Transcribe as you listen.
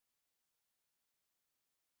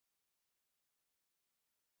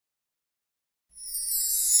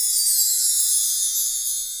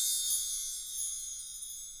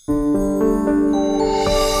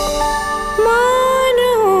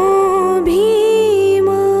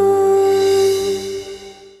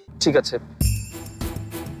ঠিক আছে,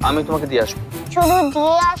 আমি তোমাকে দিয়ে আসবো। শুধু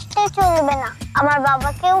দিয়ে আসতে চলবে না, আমার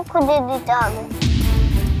বাবাকেও খুঁজে দিতে হবে।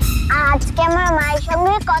 আর আজকে আমার মায়ের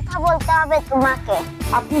সঙ্গে কথা বলতে হবে তোমাকে।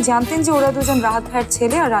 আপনি জানতেন যে ওরা দুজন রাহাত ভাইয়ের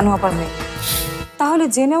ছেলে আর রানু আপার মেয়ে, তাহলে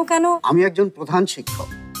জেনেও কেন? আমি একজন প্রধান শিক্ষক,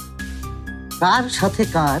 কার সাথে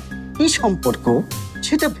কার কি সম্পর্ক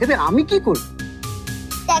সেটা ভেবে আমি কি করব?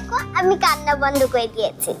 দেখো, আমি কান্না বন্ধ করে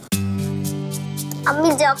দিয়েছি। আমি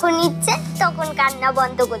যখন ইচ্ছে তখন কান্না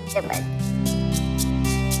বন্ধ করতে পারি।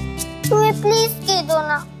 তুমি প্লিজ কেঁদো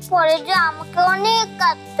না, পরে যে আমাকে অনেক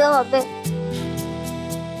কাঁদতে হবে।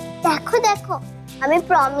 দেখো দেখো, আমি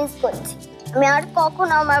প্রমিস করছি আমি আর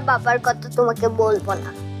কখনো আমার বাবার কথা তোমাকে বলবো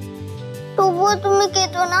না। তবুও তুমি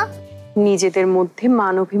কেঁদো না। নিজেদের মধ্যে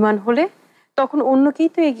মান অভিমান হলে তখন অন্যকেই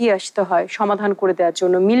তো এগিয়ে আসতে হয় সমাধান করে দেওয়ার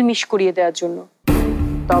জন্য, মিলমিশ করিয়ে দেওয়ার জন্য।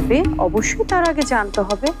 তবে অবশ্যই তার আগে জানতে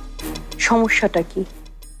হবে সমস্যাটা কি।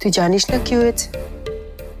 তুই জানিস না কি হয়েছে?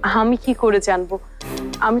 আমি কি করে জানবো?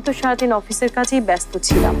 আমি তো সারাদিন অফিসের কাজেই ব্যস্ত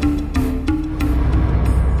ছিলাম।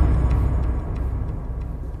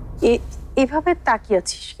 এভাবে তাকিয়ে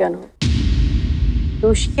আছিস কেন?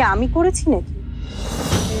 দোষ কি আমি করেছি নাকি?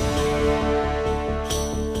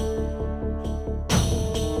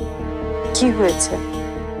 কি হয়েছে?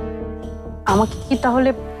 আমাকে কি তাহলে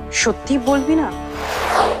সত্যি বলবি না?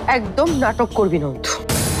 একদম নাটক করবি না।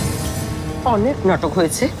 অনেক নাটক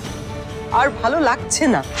হয়েছে, আর ভালো লাগছে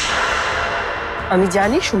না। আমি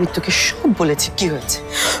জানি সুমিত তোকে সব বলেছে কি হয়েছে,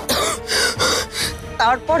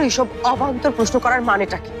 তারপর এসব অবান্তর প্রশ্ন করার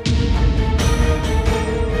মানেটা কি?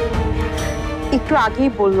 একটু আগেই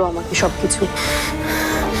বললো আমাকে সবকিছু।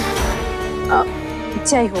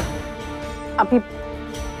 যাই হোক, আমি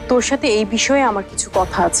তোর সাথে এই বিষয়ে আমার কিছু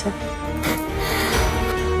কথা আছে।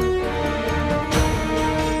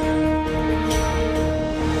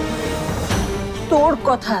 তোর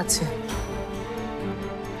কথা আছে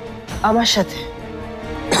আমার সাথে?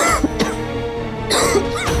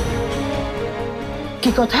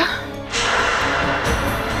 কি কথা?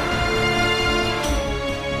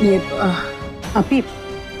 আপি,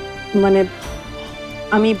 মানে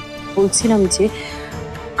আমি বলছিলাম যে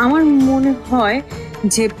আমার মনে হয়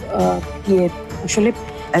যে আসলে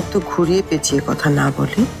এত ঘুরিয়ে পেঁচিয়ে কথা না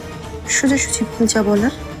বলে সোজাসুজি বল যা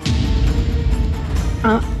বলার।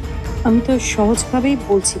 আমি তো সহজভাবেই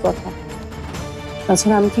বলছি কথা।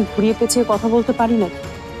 তাছাড়া আমি কি ঘুরিয়ে পেঁচিয়ে কথা বলতে পারি না?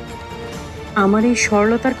 আমার এই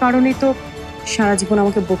সরলতার কারণেই তো সারা জীবন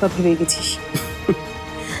আমাকে বোকা ভেবে গেছিস।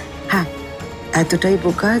 হ্যাঁ, এতটাই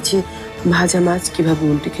বোকা যে ভাজা মাছ কিভাবে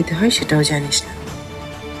উল্টে খেতে হয় সেটাও জানিস না।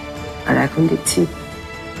 আর এখন দেখছি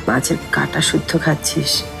মাছের কাঁটা শুদ্ধ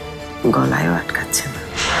খাচ্ছিস, গলায়ও আটকাচ্ছে না।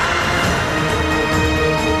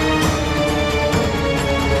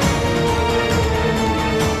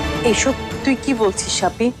 এসব তুই কি বলছিস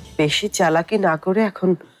সাপি? বেশি চালাকি না করে এখন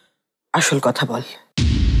আসল কথা বল।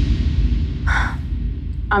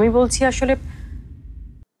 আমি বলছি আসলে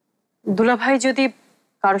দুলাভাই যদি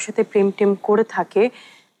কারোর সাথে প্রেম টেম করে থাকে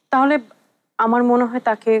তাহলে আমার মনে হয়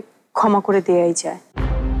তাকে ক্ষমা করে দেয়াই যায়।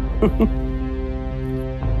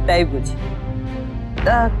 তাই বুঝি?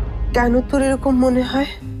 তা কেন তোর এরকম মনে হয়?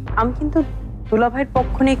 আমি কিন্তু দুলাভাইয়ের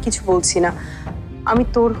পক্ষ নিয়ে কিছু বলছি না, আমি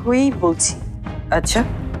তোর হয়েই বলছি। আচ্ছা,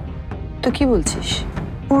 তো কি বলছিস?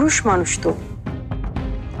 পুরুষ মানুষ তো,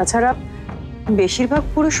 তাছাড়া বেশিরভাগ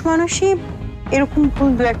পুরুষ মানুষই এরকম ভুল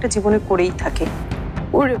দু একটা জীবনে করেই থাকে।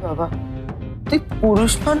 ওরে বাবা, তুই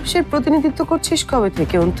পুরুষ মানুষের প্রতিনিধিত্ব করছিস কবে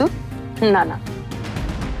থেকে অন্তু? না না,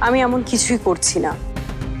 আমি এমন কিছুই করছি না।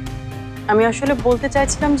 আমি আসলে বলতে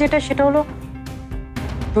চাইছিলাম যেটা, সেটা হলো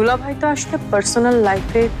দুলাভাই তো আসলে পার্সোনাল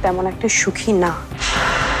লাইফে তেমন একটা সুখী না।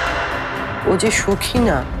 ও যে সুখী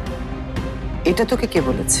না এটা তোকে কে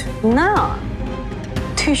বলেছে? না,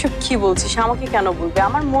 তুই এসব কি বলছিস? আমাকে কেন বলবে?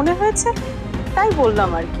 আমার মনে হয়েছে তাই বললাম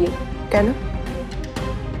আর কি। কেন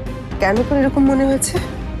কেন তোর এরকম মনে হয়েছে?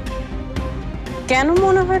 কেন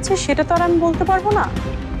মনে হয়েছে সেটা তো আর আমি বলতে পারবো না,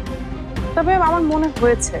 তবে আমার মনে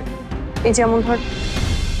হয়েছে এই যেমন ধর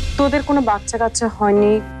তোদের কোনো বাচ্চা কাচ্চা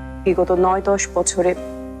হয়নি বিগত 9-10 বছরে,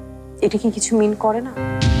 এটা কি কিছু মিন করে না?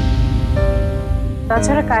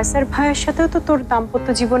 তাছাড়া কায়সার ভাইয়ের সাথেও তো তোর দাম্পত্য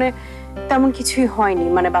জীবনে তেমন কিছুই হয়নি,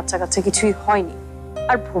 মানে বাচ্চা কাচ্চা কিছুই হয়নি,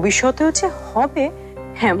 আর ভবিষ্যতেও যে হবে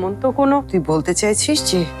এমন তো কোনো। তুই বলতে চাইছিস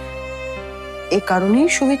যে এই কারণেই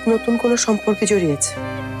সুমিত নতুন কোনো সম্পর্কে জড়িয়েছে,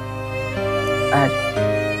 আর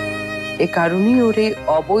এ কারণেই ওর এই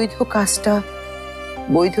অবৈধ কাজটা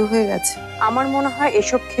বৈধ হয়ে গেছে? আমার মনে হয়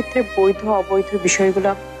এসব ক্ষেত্রে বৈধ অবৈধ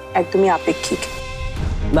বিষয়গুলো একদমই আপেক্ষিক।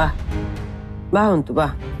 বাহ বাহ অন্তু,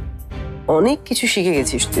 বাহ, অনেক কিছু শিখে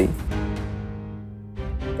গেছিস তুই।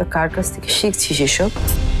 তা কার কাছ থেকে শিখছিস এসব?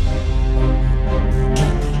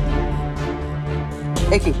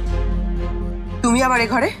 একই তুমি আবার এ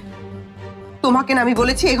ঘরে? তোমাকে না আমি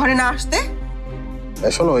বলেছি এ ঘরে না আসতে?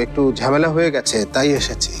 শোনো, একটু ঝামেলা হয়ে গেছে তাই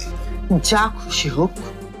এসেছি। যা খুশি হোক,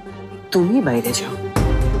 তুমি বাইরে যাও।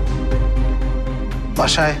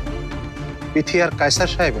 বাসায় তিথি আর কায়সার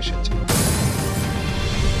সাহেব এসেছে।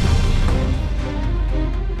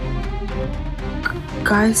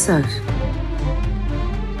 কায়সার?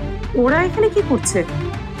 ওরা এখানে কি করছে?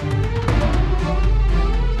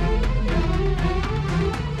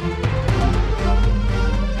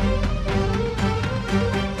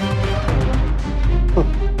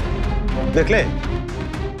 দেখলে,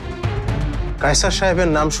 কায়সার সাহেবের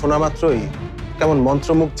নাম শোনা মাত্রই কেমন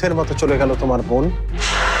মন্ত্রমুগ্ধের মতো চলে গেল তোমার বোন।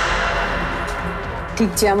 ঠিক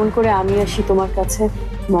যেমন করে আমি আসি তোমার কাছে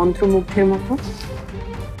মন্ত্রমুগ্ধের মতো।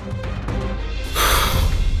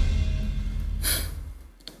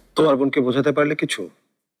 তোমার বোনকে বোঝাতে পারলে কিছু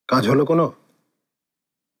কাজ হলো কোনো?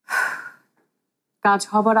 কাজ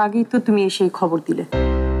হবার আগেই তো তুমি এসে খবর দিলে।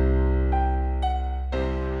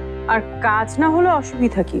 আর কাজ না হলে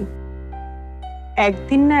অসুবিধা কি?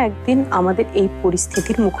 একদিন না একদিন আমাদের এই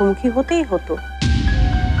পরিস্থিতির মুখোমুখি হতেই হতো।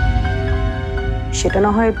 সেটা না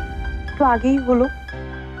হয় একটু আগেই হলো।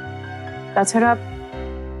 তাছাড়া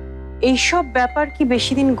এইসব ব্যাপার কি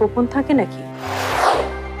বেশি দিন গোপন থাকে নাকি?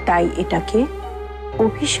 তাই এটাকে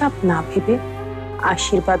অভিশাপ না ভেবে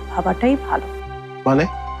আশীর্বাদ ভাবাটাই ভালো। মানে?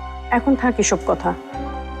 এখন থাকে সব কথা।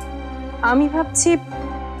 আমি ভাবছি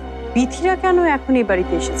বিথিরা কেন এখন এই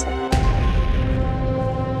বাড়িতে এসেছে?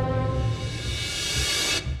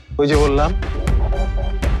 ওই যে বললাম,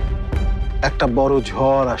 একটা বড়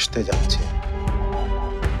ঝড় আসতে যাচ্ছে।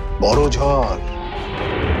 বড় ঝড়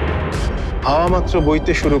হাওয়া মাত্র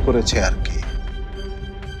বইতে শুরু করেছে আর কি।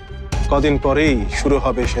 কদিন পরেই শুরু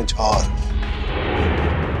হবে সে ঝড়।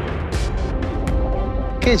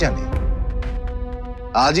 কে জানে,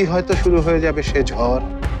 আজই হয়তো শুরু হয়ে যাবে সে ঝড়।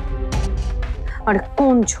 আর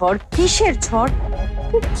কোন ঝড়, কিসের ঝড়,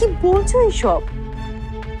 তুমি কি বলছো এইসব?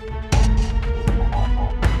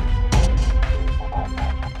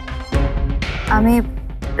 আমি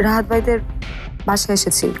রাহাত ভাইদের বাসায়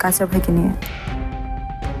এসেছি কায়সার ভাইকে নিয়ে।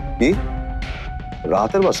 কি?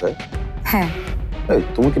 রাহাতের বাসায়? হ্যাঁ। এই,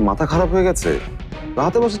 তোমার কি মাথা খারাপ হয়ে গেছে?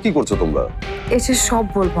 রাহাতের বাসায় কি করছো তোমরা? এসে সব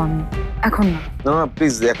বলবো আমি, এখন না। না না,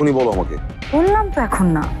 প্লিজ এখনই বলো আমাকে। বললাম তো এখন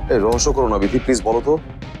না। এই, রহস্য করো না বিথি, প্লিজ বলো তো।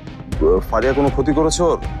 ফারিয়া কোনো ক্ষতি করেছে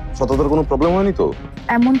ওর? সততার কোনো প্রবলেম হয়নি তো?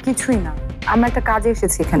 এমন কিছুই না, আমরা একটা কাজে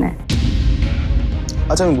এসেছি এখানে।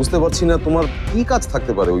 আচ্ছা, আমি বুঝতে পারছি না তোমার কি কাজ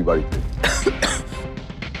থাকতে পারে ওই বাড়িতে।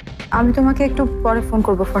 আমি তোমাকে একটু পরে ফোন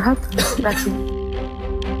করবো ফরহাদ, রাখি।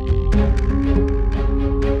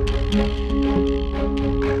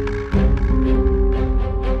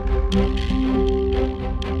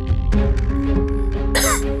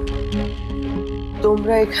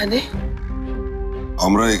 তোমরা এখানে?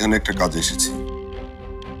 আমরা এখানে একটা কাজ এসেছি।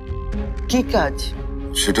 কি কাজ?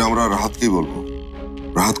 সেটা আমরা রাহাতকেই বলবো।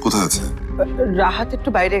 রাহাত কোথায় আছে? রাহাত একটু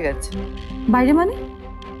বাইরে গেছে। বাইরে মানে?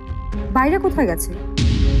 বাইরে কোথায় গেছে?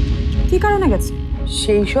 কি কারণে গেছে?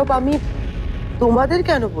 সেই সব আমি তোমাদের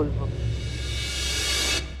কেন বলবো?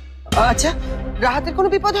 আচ্ছা, রাহাতের কোনো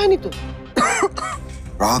বিপদ হয়নি তো?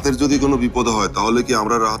 রাহাতের যদি কোনো বিপদ হয় তাহলে কি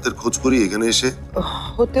আমরা রাহাতের খোঁজ করি এখানে এসে?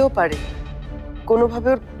 হতেও পারে, কোনোভাবে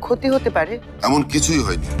ওর ক্ষতি হতে পারে। এমন কিছুই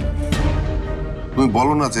হয়নি। তুমি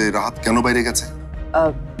বলো না যে রাহাত কেন বাইরে গেছে?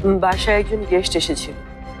 বাসায় একজন গেস্ট এসেছিল,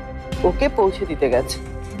 ওকে পৌঁছে দিতে গেছে।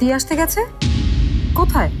 দিয়ে আসতে গেছে?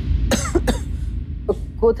 কোথায়?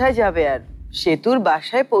 কোথায় যাবে আর, সেতুর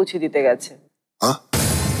বাসায় পৌঁছে দিতে গেছে। হ্যাঁ?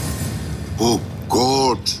 ও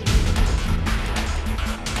গড!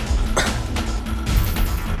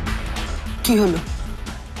 কি হলো?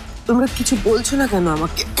 তোমরা কিছু বলছো না কেন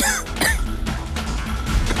আমাকে?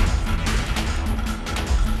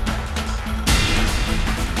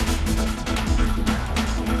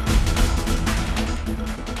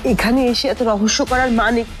 এখানে এসে এত রহস্য করার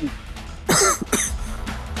মানে কি?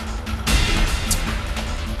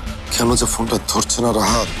 কেন যে ফোনটা ধরছে না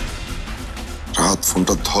রাহাত? রাহাত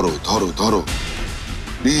ফোনটা ধরো ধরো ধরো,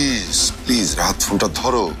 প্লিজ প্লিজ রাহাত ফোনটা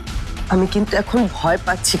ধরো। আমি কিন্তু এখন ভয়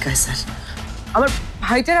পাচ্ছি কায়সার। আমার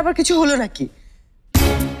ভাইটার আবার কিছু হলো নাকি?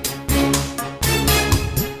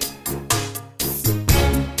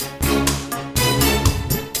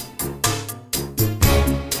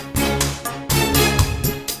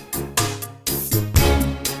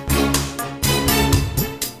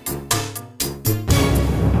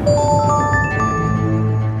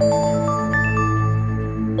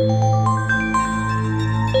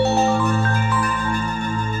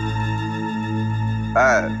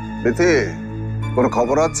 হ্যাঁ বিথি, কোনো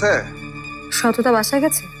খবর আছে? সততা বাসায়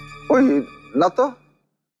গেছে? ওই না তো,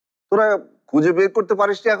 তোরা খুঁজে বের করতে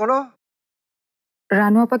পারিসনি এখনো?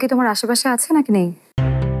 রানু আপা কি তোমার আশেপাশে আছে নাকি নেই?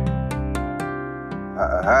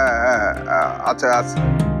 হ্যাঁ আচ্ছা আচ্ছা।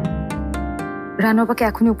 রানু আপাকে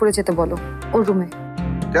এখনই উপরে যেতে বলো, ওর রুমে।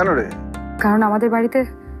 কেন রে? কারণ আমাদের বাড়িতে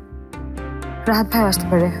রাহাত ভাই আসতে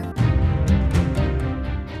পারে।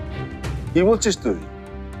 কি বলছিস তুই?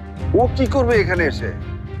 ও কি করবে এখানে এসে?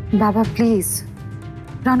 বাবা প্লিজ,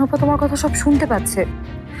 রানু আপা তোমার কথা সব শুনতে পাচ্ছে।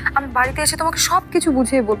 আমি বাড়িতে এসে তোমাকে সবকিছু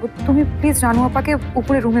বুঝিয়ে বলবো। তুমি প্লিজ রানু আপাকে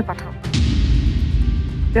উপরে রুমে পাঠাও।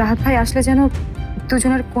 রাহাত ভাই আসলে যেন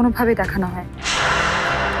দুজনের কোনোভাবে দেখা না হয়।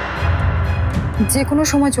 যে কোনো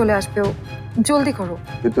সময় চলে আসবে ও, জলদি করো।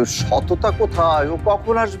 কিন্তু সততা কোথায়? ও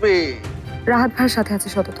কখন আসবে? রাহাত ভাইয়ের সাথে আছে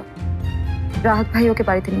সততা। রাহাত ভাই ওকে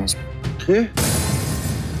বাড়িতে নিয়ে আসবে। কি?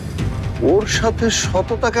 ওর সাথে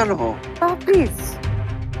সততা কেন? বাবা প্লিজ,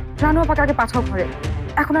 রানু আপাকে আগে পাঠাও ঘরে।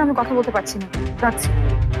 এখন আর আমি কথা বলতে পারছি না, রাখছি।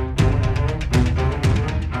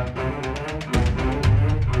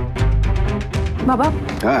 বাবা,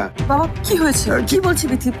 হ্যাঁ বাবা কি হয়েছে? কি বলছি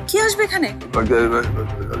বিথি? কি আসবে এখানে?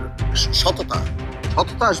 সততা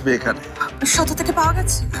সততা আসবে এখানে। সততাকে পাওয়া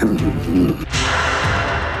গেছে?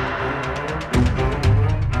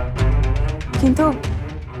 কিন্তু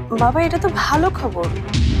বাবা এটা তো ভালো খবর।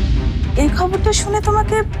 এই খবরটা শুনে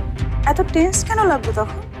তোমাকে এত টেন্স কেন লাগবে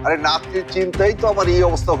তখন? আরে নাতনির চিন্তাই তো আমার এই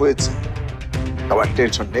অবস্থা হয়েছে। আবার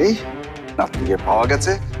টেনশন নেই, নাতনিকে পাওয়া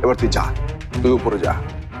গেছে। এবার তুই যা, তুই উপরে যা।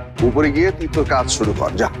 উপরে গিয়ে তুই তোর কাজ শুরু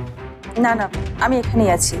কর, যা। না না, আমি এখানেই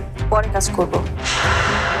আছি, পরে কাজ করব।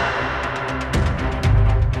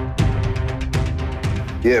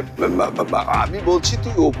 আমি বলছি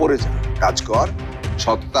তুই উপরে যা, কাজ কর।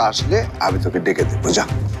 সততা আসলে আমি তোকে ডেকে দেবো, যা।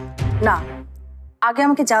 না, আগে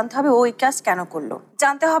আমাকে জানতে হবে ও এই কাজ কেন করলো।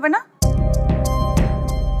 জানতে হবে না?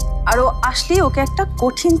 আর ও আসলেই ওকে একটা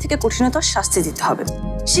কঠিন থেকে কঠিনতর শাস্তি দিতে হবে,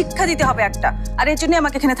 শিক্ষা দিতে হবে একটা। আর এর জন্য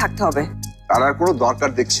আমাকে এখানে থাকতে হবে। তার আর কোনো দরকার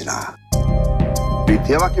দেখছি না।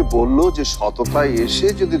 প্রীতি আমাকে বললো যে সততায় এসে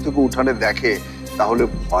যদি তোকে উঠানে দেখে তাহলে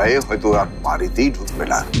ভয়ে হয়তো আর বাড়িতেই ঢুকবে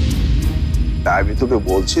না। তাই আমি তোকে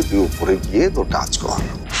বলছি তুই উপরে গিয়ে তোর কাজ কর।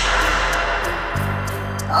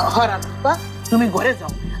 হরাপ্পা, তুমি ঘরে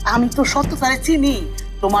যাও। আমি তো সত্যতারে চিনি।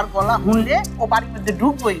 তোমার গলা শুনলে ও বাড়ির মধ্যে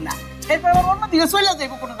ঢুকবোই না। এরপর আবার অন্যদিকে চলে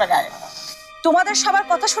যাইবো কোনো জায়গায়। তোমাদের সবার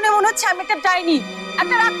কথা শুনে মনে হচ্ছে আমি একটা ডাইনি,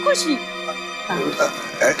 একটা রাক্ষসী।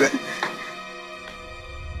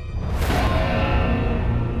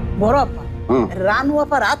 বড় আপা, রানু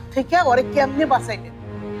আপার হাত থেকে ওরে কেমনে বাঁচাইলেন?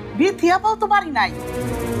 বিথি আপাও তো বাড়ি নাই।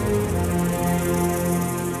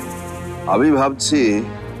 আমি ভাবছি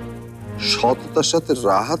সততার সাথে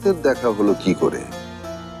রাহাতের দেখা হলো কি করে,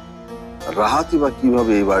 রাহাতই বা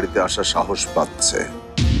কিভাবে এই বাড়িতে আসার সাহস পাচ্ছে।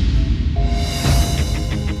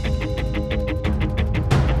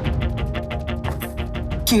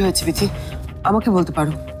 কি হয়েছে বিথি? আমাকে বলতে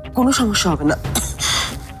পারো, কোনো সমস্যা হবে না।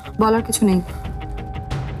 বলার কিছু নেই।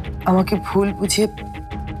 আমাকে ভুল বুঝে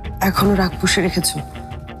এখনো রাগ পুষে রেখেছো।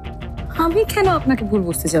 আমি কেন আপনাকে ভুল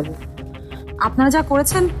বুঝতে যাব? আপনারা যা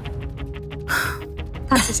করেছেন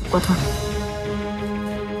সব কথা।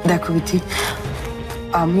 দেখো বিথি,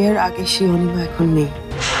 আমি আর আগে সেই অনিমা এখন নেই।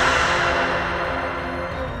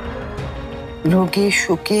 রোগে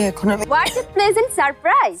শোকে এখন আমি। What a pleasant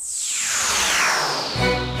surprise!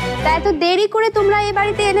 তাই এত দেরি করে তোমরা এই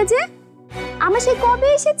বাড়িতে এলে যে? আমরা সেই কবে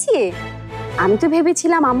এসেছি? আমি তো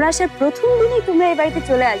ভেবেছিলাম আমরা আসার প্রথম দিনই তোমরা এই বাড়িতে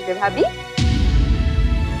চলে আসবে ভাবি।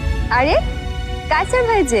 আরে কাইসার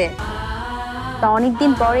ভাই যে, তা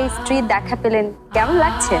অনেকদিন পরে স্ত্রীর দেখা পেলেন, কেমন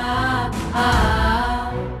লাগছে?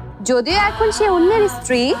 যদিও এখন সে অন্যের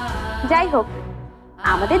স্ত্রী, যাই হোক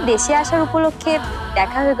আমাদের দেশে আসার উপলক্ষে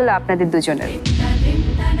দেখা হয়ে গেল আপনাদের দুজনের।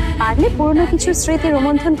 পারলে পুরনো কিছু স্মৃতি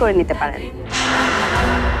রোমন্থন করে নিতে পারেন।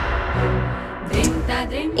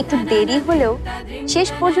 একটু দেরি হলেও শেষ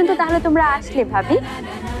পর্যন্ত তাহলে তোমরা আসলে ভাবি,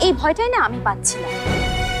 এই ভয়টাই না আমি পাচ্ছিলাম।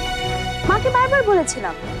 মাকে বারবার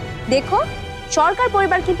বলেছিলাম, দেখো সরকার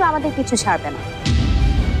পরিবার কিন্তু আমাদের কিছু ছাড়বে না।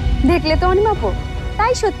 দেখলে তো অনিমাপু,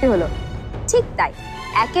 তাই সত্যি হলো। ঠিক তাই,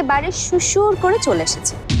 একেবারে সুসুর করে চলে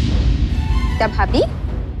এসেছে। তা ভাবি,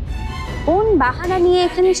 কোন বাহানা নিয়ে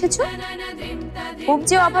এখানে এসেছো? খুব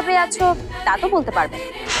যে অভাবে আছো তা তো বলতে পারবে না।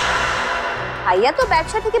 ভাইয়া তো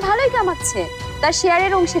ব্যবসা থেকে ভালোই কামাচ্ছে, তার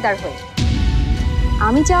শেয়ারের অংশীদার হয়ে।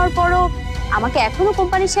 আমি যাওয়ার পরও আমাকে এখনো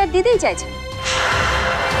কোম্পানির শেয়ার দিতেই চাইছে।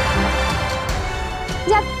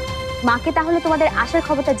 যাক, মাকে তাহলে তোমাদের আসার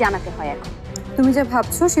খবরটা জানাতে হয় এখন। তুমি যা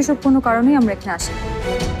ভাবছো সেসব কোনো কারণেই আমরা এখানে আসি।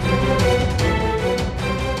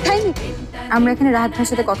 তাই নাকি? আমরা এখানে রাহাত ভাইয়ের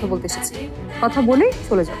সাথে কথা বলতে এসেছি, কথা বলেই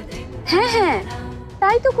চলে যাও। হ্যাঁ হ্যাঁ,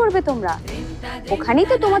 তাই তো করবে তোমরা। ওখানেই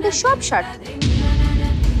তো তোমাদের সব স্বার্থ,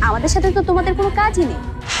 আমাদের সাথে তো তোমাদের কোনো কাজই নেই।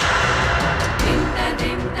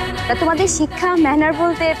 তা তোমাদের শিক্ষা ম্যানার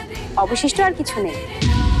বলতে অবশিষ্ট আর কিছু নেই।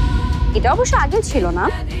 এটা অবশ্য আগে ছিল না।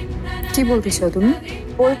 কি বলতে চাও তুমি?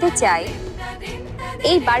 বলতে চাই,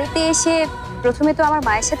 এই বাড়িতে এসে প্রথমে তো আমার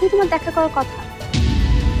মায়ের সাথেই তোমার দেখা করার কথা।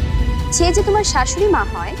 সে যে তোমার শাশুড়ি মা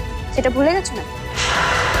হয় সেটা ভুলে গেছো না?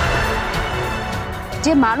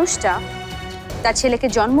 যে মানুষটা তার ছেলেকে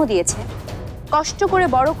জন্ম দিয়েছে, কষ্ট করে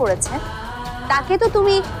বড় করেছে, তাকে তো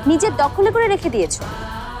তুমি নিজের দখলে করে রেখে দিয়েছো।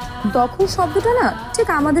 দখল শব্দটা না ঠিক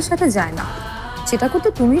আমাদের সাথে যায় না, সেটা করতে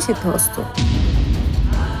তুমি সিদ্ধহস্ত।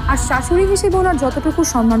 আর শাশুড়ি হিসেবে ওনার যতটুকু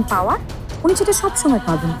সম্মান পাওয়ার উনি সেটা সবসময়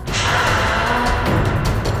পাবেন।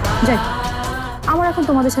 যাই, আমার এখন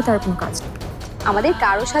তোমাদের সাথে আর কোনো কাজ নেই। আমাদের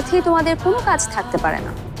কারোর সাথেই তোমাদের কোনো কাজ থাকতে পারে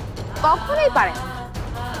না, কখনোই পারে না।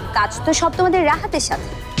 কাজ তো সব তোমাদের রাহাতের সাথে।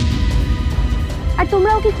 আর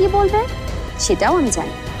তোমরা ওকে কি বলবে সেটাও আমি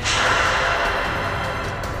জানি।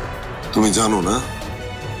 তুমি জানো না?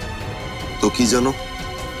 তো কি জানো?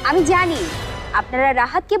 আমি জানি আপনারা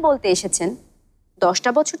রাহাতকে বলতে এসেছেন 10টা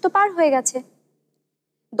বছর তো পার হয়ে গেছে,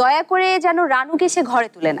 দয়া করে যেন রানুকে সে ঘরে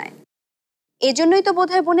তুলে নেয়। এজন্যই তো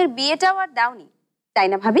বোধহয় বোনের বিয়েটাও আর দাওনি, তাই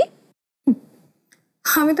না ভাবি?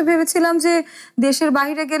 আমি তো ভেবেছিলাম যে দেশের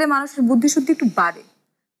বাইরে গেলে মানুষের বুদ্ধিশুদ্ধি একটু বাড়ে।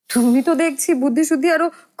 তুমি তো দেখছি বুদ্ধিশুদ্ধি আরো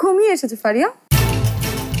কমিয়ে এসেছে ফারিয়া।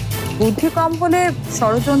 বুদ্ধি কম হলে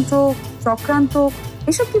ষড়যন্ত্র, চক্রান্ত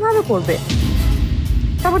এসব কিভাবে করবে?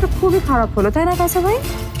 ব্যাপারটা খুবই খারাপ হলো, তাই না কাছে ভাই?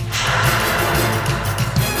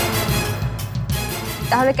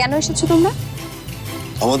 তাহলে কেন এসেছো তোমরা?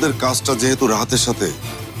 আমাদের কাজটা যেহেতু রাহাতের সাথে,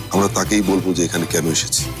 আমরা তাকেই বলবো যে এখানে কেন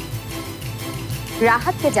এসেছি।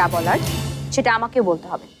 রাহাতকে যা বলার সেটা আমাকে বলতে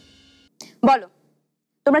হবে। বলো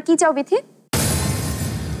তোমরা কি চাও বিথি?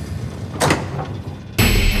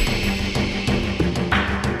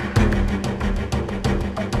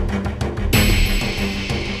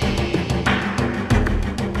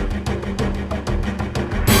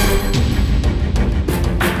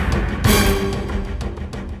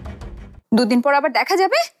 দুদিন পর আবার দেখা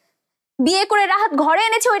যাবে বিয়ে করে রাহাত ঘরে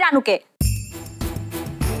এনেছে ওই রানুকে।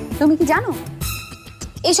 তুমি কি জানো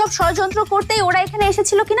এসব ষড়যন্ত্র করতেই ওরা এখানে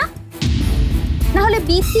এসেছিল কিনা? না হলে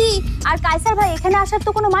বিথি আর কায়সার ভাই এখানে আসার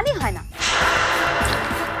তো কোনো মানেই হয় না।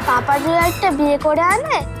 পাপা যদি একটা বিয়ে করে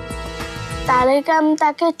আনে তাহলে কি আমি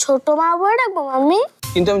তাকে ছোট মা বলে রাখবো মাম্মি?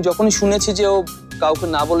 কিন্তু আমি যখনই শুনেছি যে ও কাউকে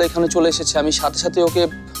না বলে এখানে চলে এসেছে, আমি সাথে সাথে ওকে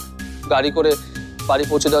গাড়ি করে বাড়ি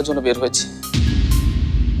পৌঁছে দেওয়ার জন্য বের হয়েছি।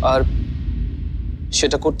 আর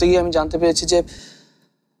সেটা করতে গিয়ে আমি জানতে পেরেছি যে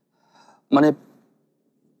মানে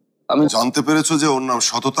আমি জানতে পেরেছো যে ওর নাম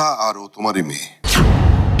সততা আর ও তোমারই মেয়ে।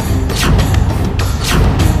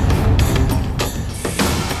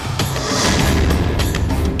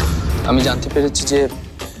 আমি জানতে পেরেছি যে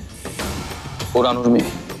ও রানুর মেয়ে।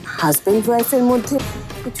 হাজবেন্ড ওয়াইফের মধ্যে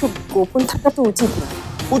কিছু গোপন থাকা তো উচিত না।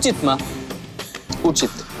 উচিত মা,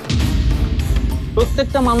 উচিত।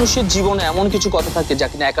 প্রত্যেকটা মানুষের জীবনে এমন কিছু কথা থাকে যা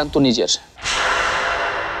কিনা একান্ত নিজের,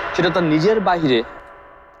 সেটা তার নিজের বাইরে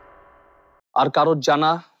আর কারোর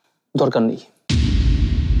জানা দরকার নেই।